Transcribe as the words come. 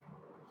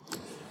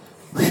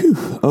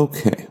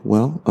Okay.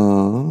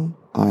 Well,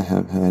 I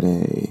have had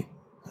a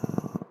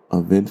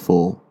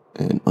eventful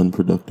and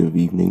unproductive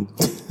evening,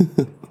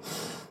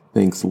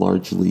 thanks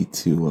largely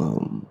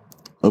to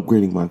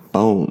upgrading my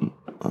phone,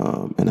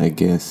 and I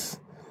guess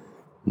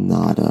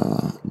not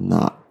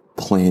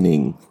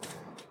planning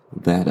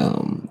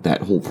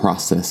that whole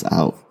process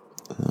out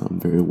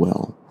very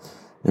well.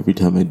 Every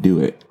time I do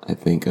it, I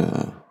think,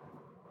 all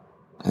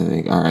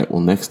right, well,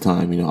 next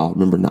time, I'll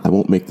remember. I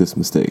won't make this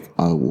mistake.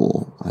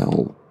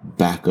 I'll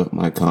back up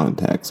my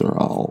contacts,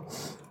 or I'll,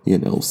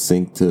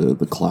 sync to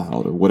the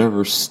cloud, or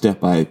whatever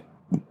step I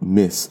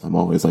miss. I'm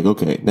always like,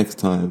 okay, next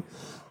time,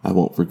 I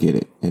won't forget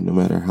it. And no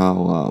matter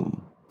how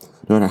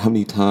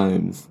many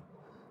times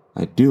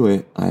I do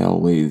it, I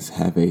always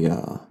have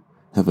a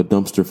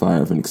dumpster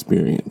fire of an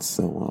experience.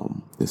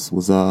 So this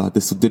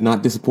did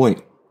not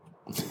disappoint.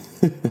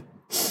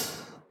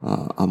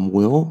 I'm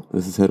Will.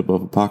 This is Head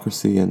Above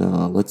Hypocrisy,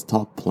 and let's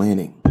talk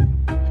planning.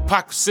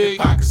 Hypocrisy,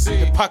 hypocrisy,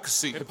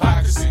 hypocrisy,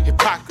 hypocrisy,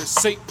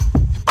 hypocrisy,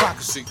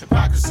 hypocrisy,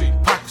 hypocrisy,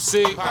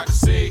 hypocrisy,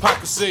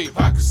 hypocrisy, hypocrisy,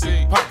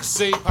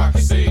 hypocrisy,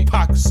 hypocrisy,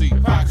 hypocrisy,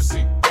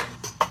 hypocrisy.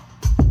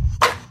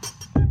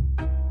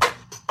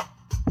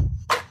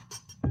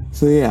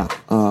 So yeah,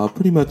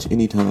 pretty much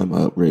anytime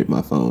I upgrade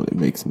my phone,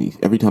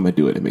 every time I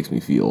do it, it makes me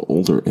feel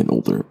older and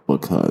older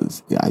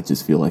because I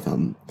just feel like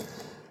I'm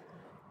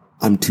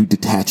too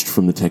detached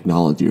from the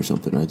technology or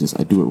something. I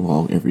do it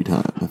wrong every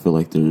time. I feel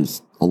like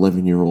there's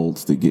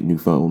 11-year-olds that get new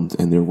phones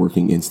and they're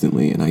working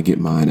instantly, and I get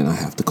mine and I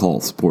have to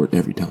call support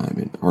every time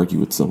and argue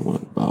with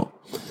someone about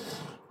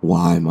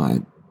why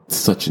my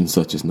such and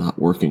such is not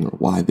working, or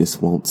why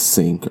this won't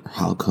sync, or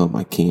how come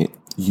I can't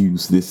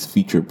use this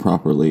feature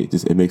properly.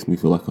 It makes me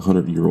feel like a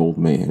 100-year-old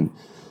man,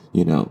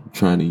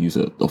 trying to use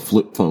a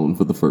flip phone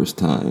for the first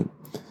time.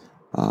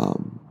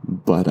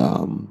 But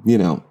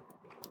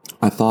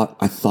I thought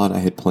I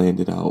had planned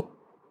it out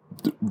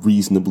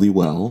reasonably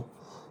well.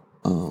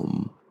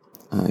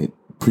 I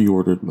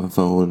pre-ordered my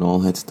phone and all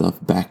that stuff,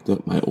 backed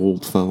up my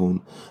old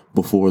phone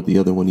before the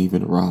other one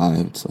even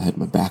arrived. So I had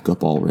my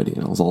backup already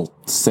and I was all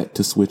set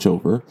to switch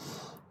over.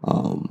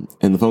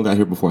 And the phone got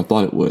here before I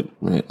thought it would,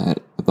 right? I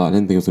thought I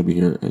didn't think it was going to be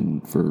here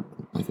and for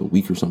like a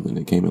week or something.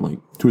 It came in like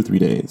 2 or 3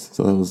 days.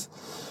 So that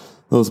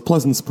was a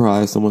pleasant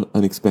surprise, somewhat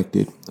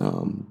unexpected.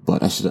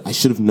 But I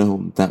should have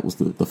known that was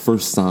the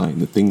first sign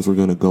that things were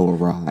going to go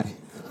awry.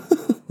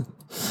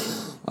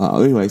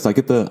 Anyway, so I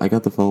got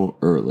the phone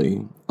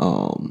early.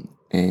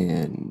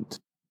 And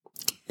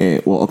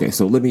well, okay,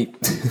 so let me,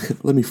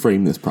 let me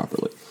frame this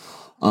properly.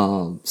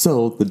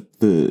 So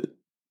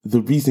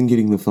the reason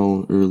getting the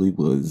phone early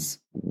was,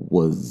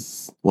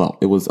 well,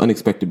 it was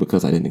unexpected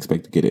because I didn't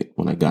expect to get it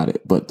when I got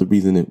it. But the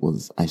reason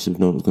I should have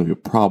known it was going to be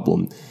a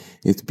problem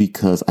is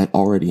because I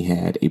already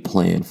had a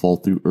plan fall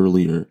through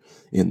earlier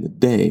in the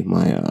day.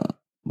 My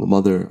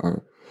mother,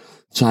 our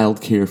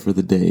childcare for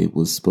the day,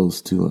 was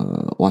supposed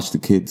to watch the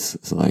kids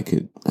so I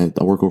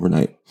work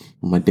overnight.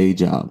 My day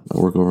job, I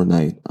work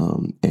overnight.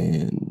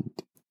 And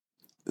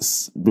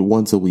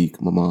once a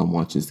week, my mom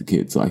watches the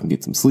kids so I can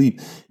get some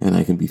sleep and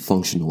I can be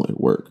functional at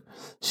work.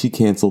 She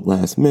canceled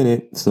last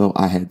minute, so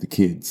I had the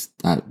kids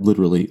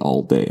literally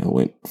all day. I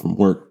went from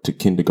work to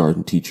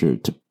kindergarten teacher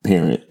to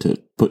parent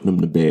to putting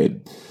them to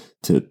bed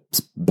to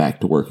back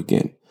to work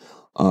again.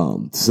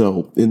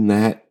 So in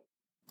that,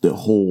 the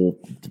whole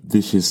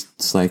vicious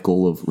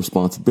cycle of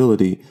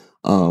responsibility,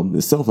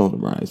 the cell phone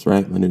arrives,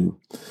 right? My new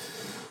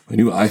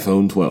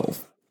iPhone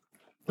 12.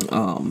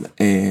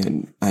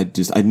 And I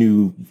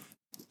knew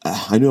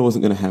I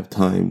wasn't going to have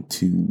time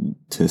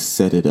to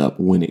set it up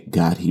when it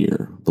got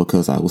here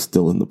because I was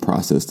still in the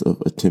process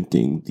of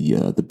attempting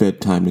the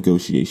bedtime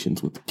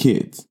negotiations with the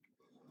kids.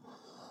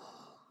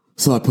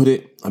 So I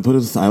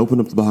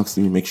opened up the box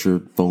to make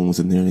sure phone was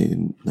in there. They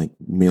didn't like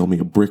mail me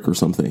a brick or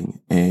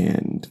something.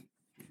 And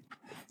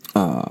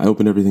I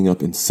opened everything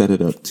up and set it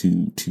up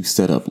to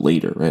set up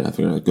later, right? I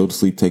figured I'd go to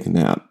sleep, take a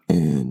nap,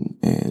 and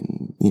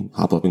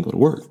hop up and go to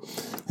work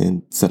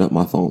and set up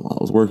my phone while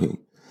I was working.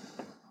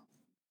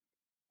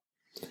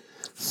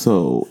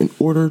 So in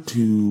order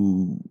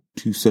to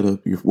set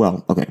up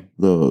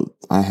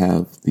I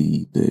have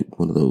the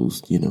one of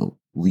those,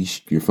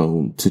 leash your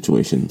phone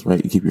situations,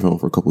 right? You keep your phone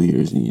for a couple of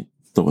years and you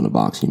throw it in a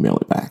box and you mail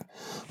it back.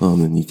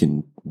 And you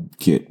can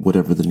get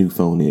whatever the new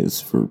phone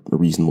is for a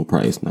reasonable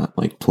price, not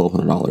like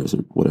 $1,200 or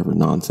whatever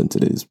nonsense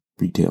it is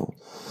retail,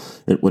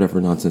 whatever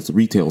nonsense it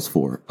retails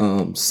for.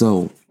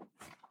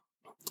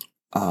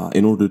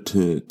 In order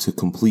to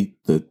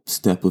complete the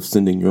step of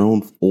sending your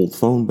own old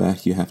phone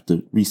back, you have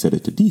to reset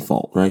it to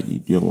default, right?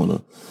 You don't want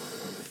to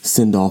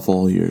send off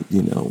all your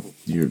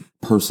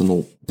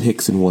personal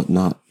pics and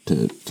whatnot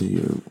to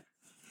your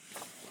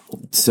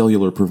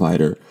cellular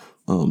provider,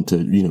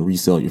 to,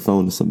 resell your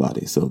phone to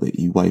somebody so that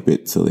you wipe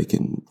it so they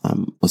can,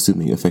 I'm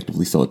assuming,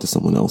 effectively sell it to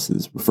someone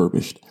else's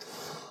refurbished.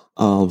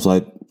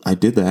 So I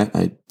did that.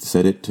 I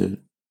set it to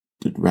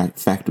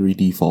factory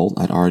default.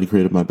 I'd already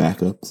created my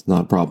backup. It's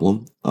not a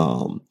problem.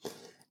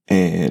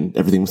 And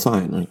everything was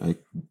fine. I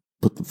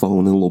put the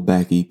phone in a little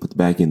baggie, put the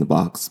baggie in the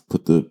box,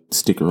 put the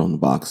sticker on the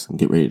box, and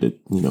get ready to,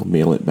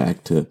 mail it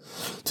back to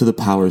the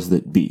powers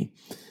that be.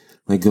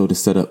 I go to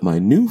set up my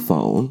new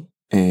phone,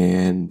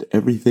 and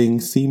everything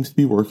seems to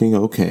be working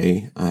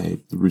okay.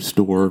 I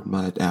restore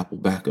my Apple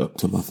backup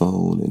to my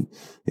phone, and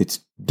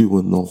it's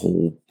doing the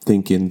whole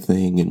thinking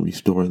thing and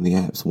restoring the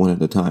apps one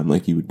at a time,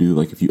 like you would do,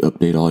 like if you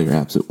update all your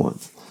apps at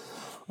once.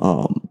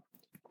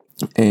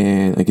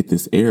 And I get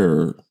this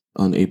error,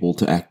 unable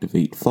to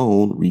activate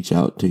phone, reach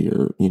out to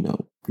your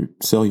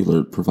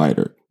cellular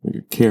provider or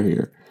your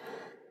carrier.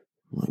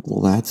 I'm like,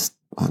 well, what's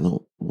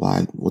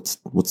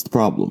the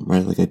problem,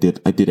 right? Like I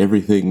did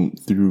everything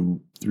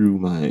through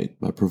my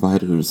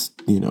provider's,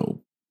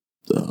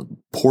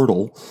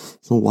 portal.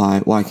 So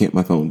why can't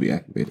my phone be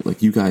activated?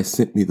 Like, you guys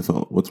sent me the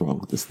phone. What's wrong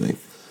with this thing?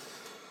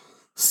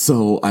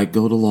 So I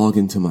go to log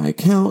into my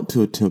account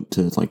to attempt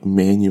to like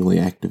manually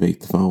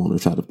activate the phone or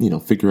try to,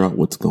 figure out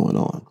what's going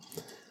on.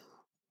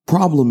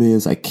 Problem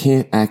is I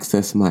can't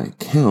access my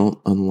account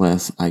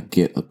unless I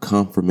get a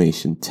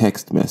confirmation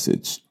text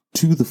message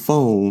to the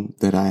phone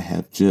that I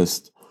have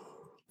just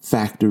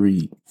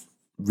factory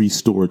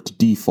restored to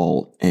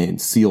default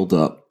and sealed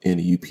up in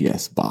a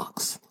UPS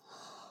box.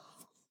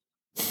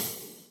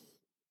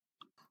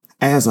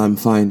 As I'm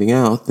finding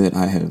out that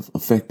I have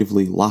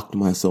effectively locked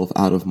myself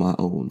out of my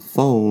own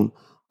phone,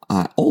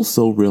 I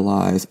also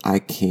realize I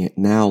can't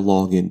now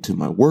log into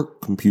my work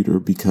computer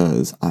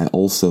because I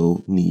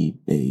also need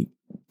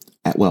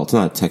it's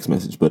not a text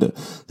message, but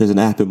there's an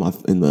app in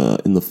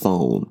the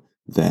phone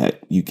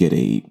that you get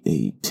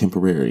a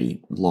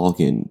temporary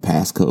login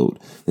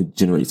passcode that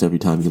generates every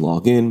time you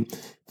log in.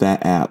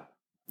 That app,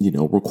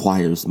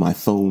 requires my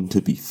phone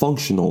to be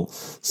functional.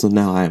 So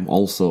now I am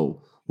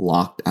also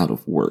locked out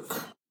of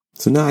work.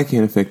 So now I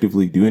can't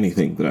effectively do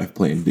anything that I've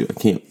planned to do. I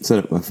can't set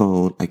up my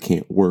phone. I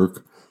can't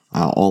work.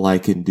 All I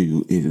can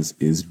do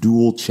is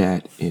dual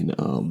chat in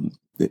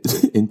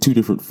two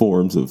different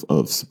forms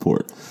of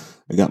support.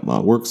 I got my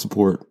work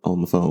support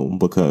on the phone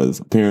because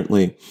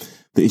apparently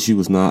the issue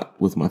was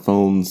not with my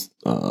phone's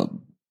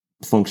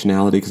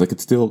functionality, because I could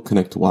still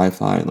connect to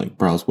Wi-Fi and like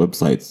browse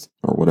websites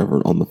or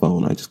whatever on the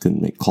phone. I just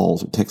couldn't make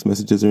calls or text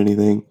messages or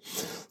anything.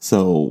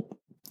 So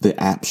the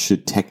app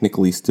should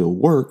technically still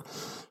work.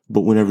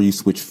 But whenever you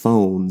switch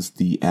phones,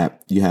 the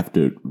app, you have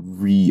to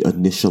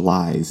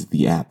reinitialize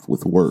the app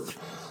with work.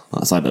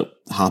 So I had to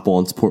hop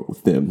on support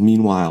with them.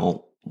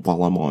 Meanwhile,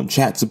 while I'm on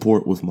chat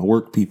support with my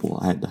work people,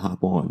 I had to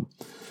hop on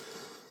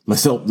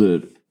myself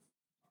to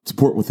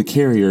support with the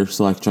carrier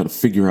so I could try to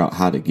figure out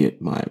how to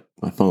get my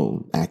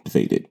phone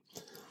activated.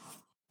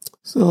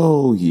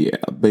 So yeah,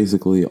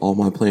 basically all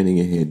my planning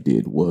ahead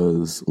did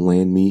was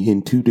land me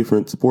in two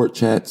different support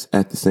chats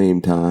at the same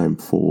time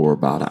for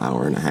about an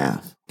hour and a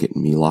half,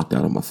 getting me locked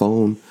out of my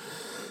phone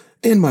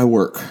and my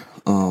work.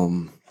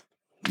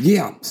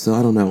 So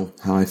I don't know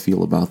how I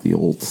feel about the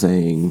old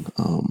saying,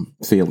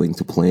 failing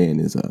to plan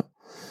is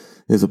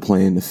a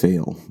plan to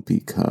fail,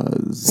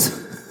 because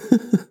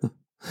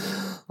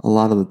a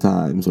lot of the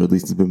times, or at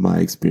least it's been my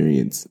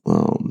experience,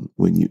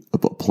 when a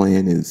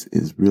plan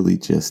is really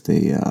just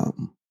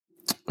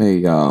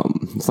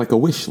it's like a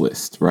wish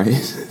list, right?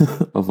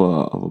 of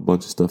a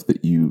bunch of stuff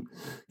that you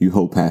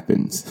hope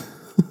happens.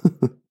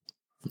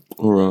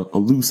 Or a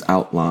loose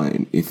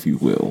outline, if you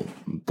will.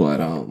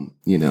 But, I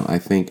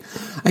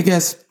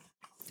guess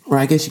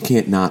you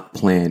can't not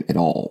plan at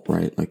all,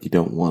 right? Like you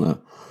don't want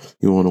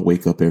to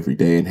wake up every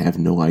day and have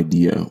no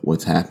idea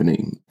what's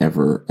happening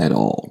ever at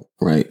all,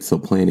 right? So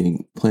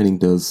planning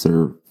does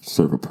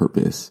serve a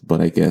purpose,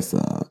 but I guess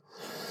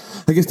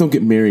don't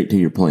get married to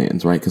your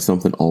plans, right? Because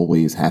something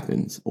always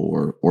happens,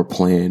 or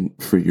plan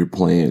for your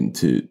plan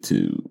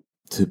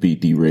to be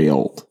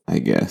derailed, I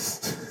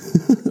guess.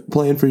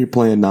 Plan for your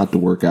plan not to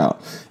work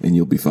out, and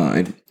you'll be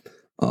fine.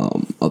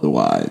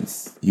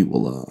 Otherwise, you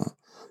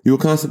will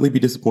constantly be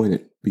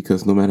disappointed,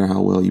 because no matter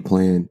how well you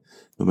plan,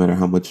 no matter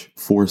how much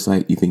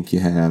foresight you think you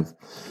have,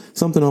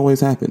 something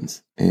always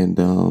happens, and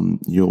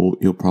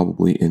you'll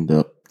probably end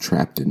up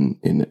trapped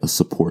in a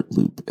support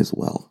loop as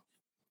well.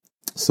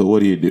 So what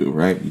do you do,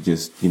 right? You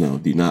just, do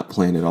you not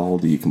plan at all?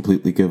 Do you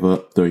completely give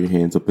up, throw your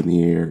hands up in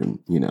the air, and,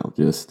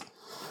 just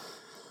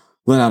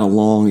let out a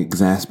long,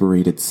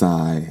 exasperated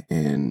sigh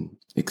and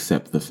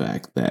accept the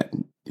fact that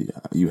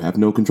you have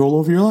no control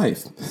over your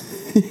life?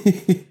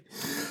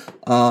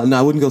 No,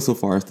 I wouldn't go so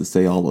far as to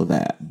say all of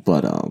that,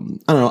 but I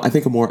don't know. I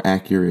think a more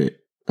accurate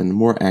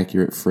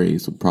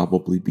phrase would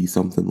probably be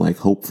something like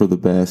hope for the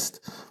best,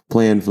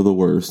 plan for the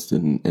worst,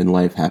 and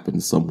life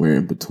happens somewhere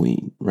in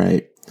between,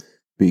 right?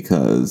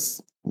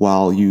 Because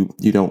while you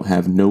don't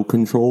have no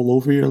control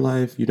over your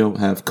life, you don't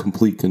have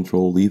complete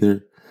control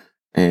either.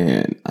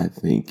 And I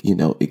think,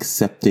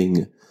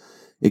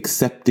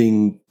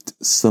 accepting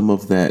some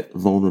of that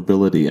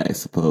vulnerability, I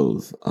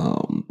suppose,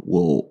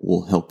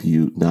 will help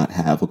you not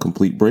have a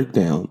complete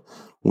breakdown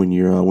when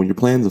your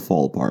plans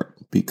fall apart,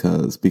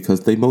 because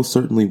they most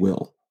certainly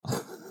will.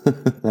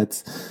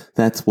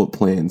 That's what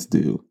plans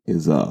do,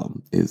 is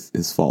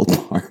fall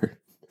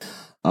apart.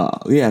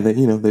 yeah,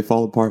 they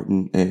fall apart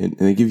and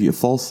they give you a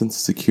false sense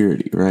of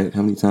security, right?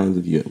 How many times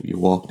have you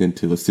walked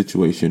into a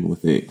situation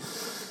with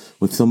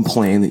some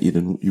plan that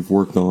you've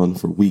worked on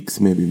for weeks,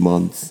 maybe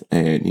months,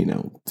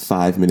 and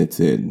 5 minutes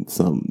in,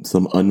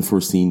 some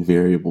unforeseen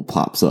variable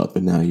pops up,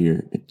 and now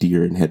you're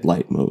deer in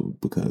headlight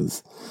mode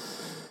because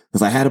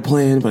I had a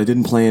plan, but I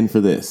didn't plan for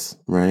this,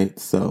 right?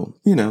 So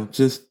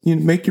just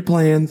make your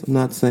plans. I'm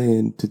not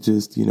saying to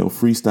just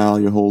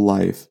freestyle your whole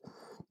life,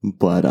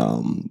 but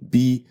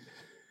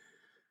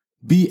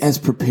be as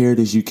prepared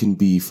as you can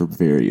be for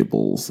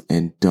variables,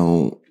 and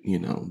don't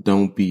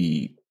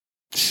be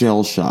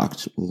shell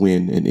shocked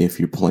when and if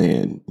your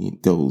plan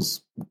goes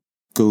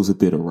a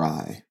bit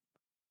awry.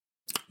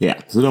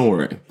 Yeah, so don't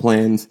worry.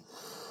 Plans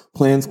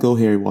go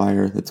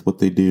haywire. That's what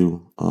they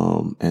do,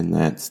 and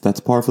that's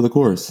par for the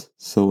course.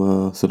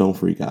 So don't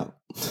freak out.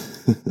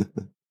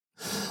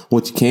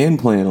 What you can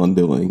plan on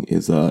doing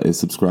is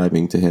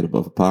subscribing to Head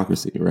Above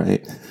Hypocrisy,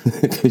 right?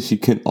 Because you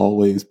can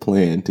always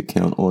plan to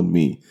count on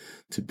me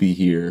to be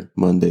here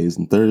Mondays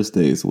and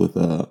Thursdays with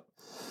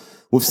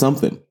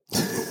something.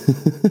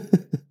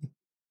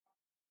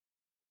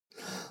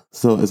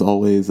 So as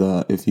always,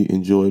 if you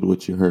enjoyed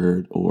what you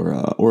heard,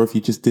 or if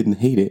you just didn't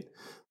hate it,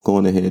 go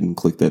on ahead and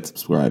click that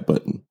subscribe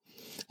button.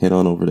 Head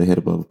on over to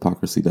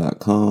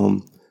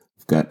headabovehypocrisy.com.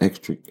 We've got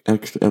extra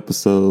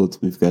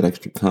episodes. We've got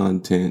extra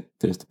content.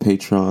 There's the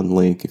Patreon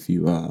link. If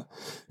you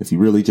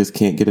really just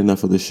can't get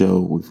enough of the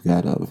show, we've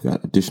got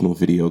additional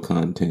video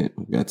content.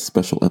 We've got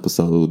special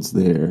episodes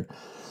there.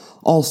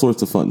 All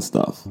sorts of fun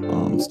stuff.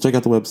 So check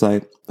out the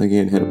website.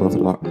 Again,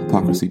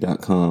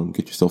 headabovehypocrisy.com.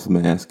 Get yourself a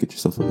mask. Get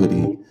yourself a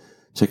hoodie.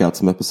 Check out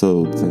some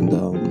episodes, and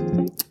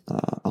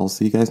I'll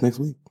see you guys next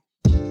week.